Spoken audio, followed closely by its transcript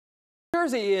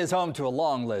Jersey is home to a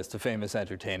long list of famous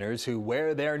entertainers who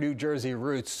wear their New Jersey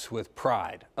roots with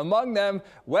pride. Among them,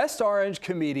 West Orange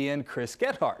comedian Chris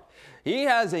Gethard. He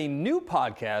has a new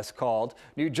podcast called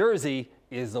New Jersey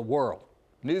is the World.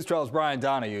 News 12's Brian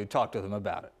Donahue talked with him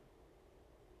about it.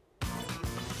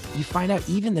 You find out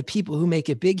even the people who make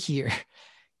it big here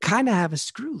kind of have a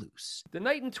screw loose. The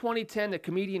night in 2010, the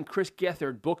comedian Chris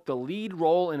Gethard booked the lead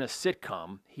role in a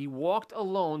sitcom. He walked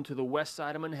alone to the west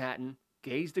side of Manhattan,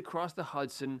 gazed across the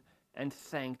Hudson, and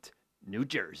thanked New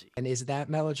Jersey. And is that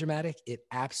melodramatic? It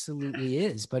absolutely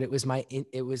is. But it was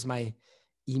my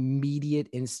immediate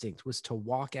instinct was to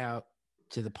walk out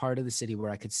to the part of the city where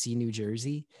I could see New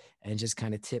Jersey and just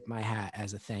kind of tip my hat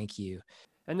as a thank you.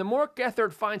 And the more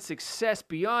Gethard finds success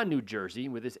beyond New Jersey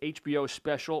with his HBO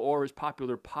special or his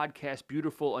popular podcast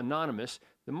Beautiful Anonymous,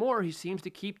 the more he seems to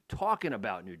keep talking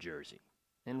about New Jersey.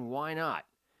 And why not?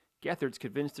 Gethard's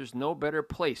convinced there's no better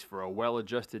place for a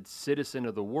well-adjusted citizen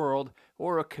of the world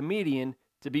or a comedian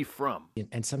to be from.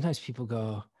 And sometimes people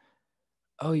go,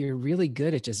 oh, you're really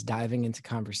good at just diving into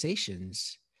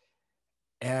conversations.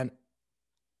 And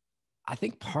I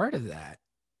think part of that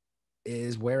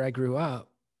is where I grew up.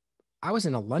 I was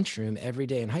in a lunchroom every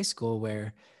day in high school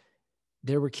where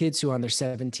there were kids who on their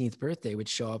 17th birthday would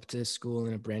show up to school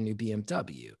in a brand new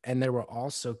BMW. And there were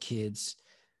also kids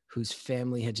whose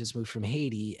family had just moved from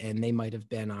Haiti and they might have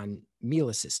been on meal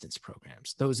assistance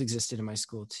programs. Those existed in my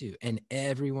school too, and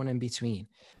everyone in between.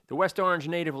 The West Orange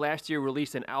native last year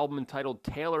released an album entitled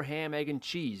Taylor Ham, Egg, and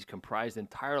Cheese, comprised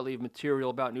entirely of material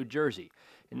about New Jersey.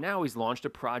 And now he's launched a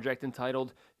project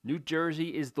entitled New Jersey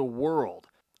is the World.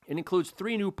 It includes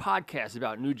 3 new podcasts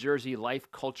about New Jersey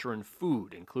life, culture, and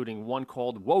food, including one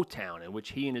called Wotown, in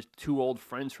which he and his 2 old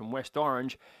friends from West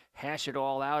Orange hash it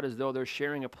all out as though they're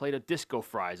sharing a plate of disco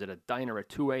fries at a diner at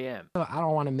 2 a.m. I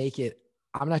don't want to make it,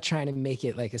 I'm not trying to make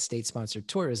it like a state-sponsored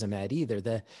tourism ad either.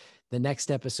 The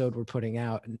next episode we're putting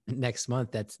out next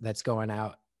month that's going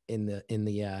out in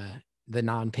the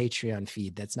non-Patreon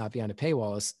feed that's not beyond a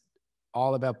paywall is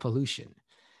all about pollution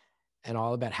and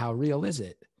all about how real is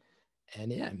it.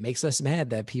 And yeah, it makes us mad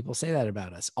that people say that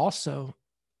about us. Also,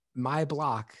 my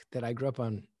block that I grew up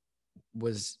on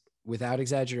was, without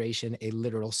exaggeration, a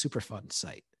literal Superfund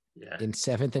site. Yeah. In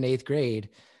 7th and 8th grade,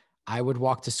 I would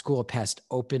walk to school past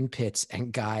open pits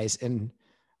and guys in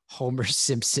Homer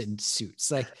Simpson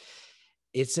suits. Like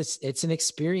it's an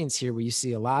experience here where you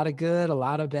see a lot of good, a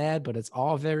lot of bad, but it's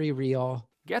all very real.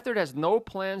 Gethard has no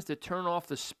plans to turn off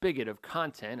the spigot of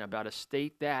content about a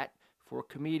state that, for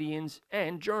comedians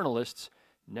and journalists,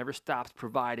 never stops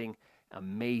providing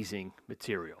amazing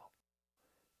material.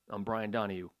 I'm Brian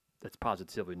Donahue. That's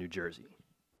Positively New Jersey.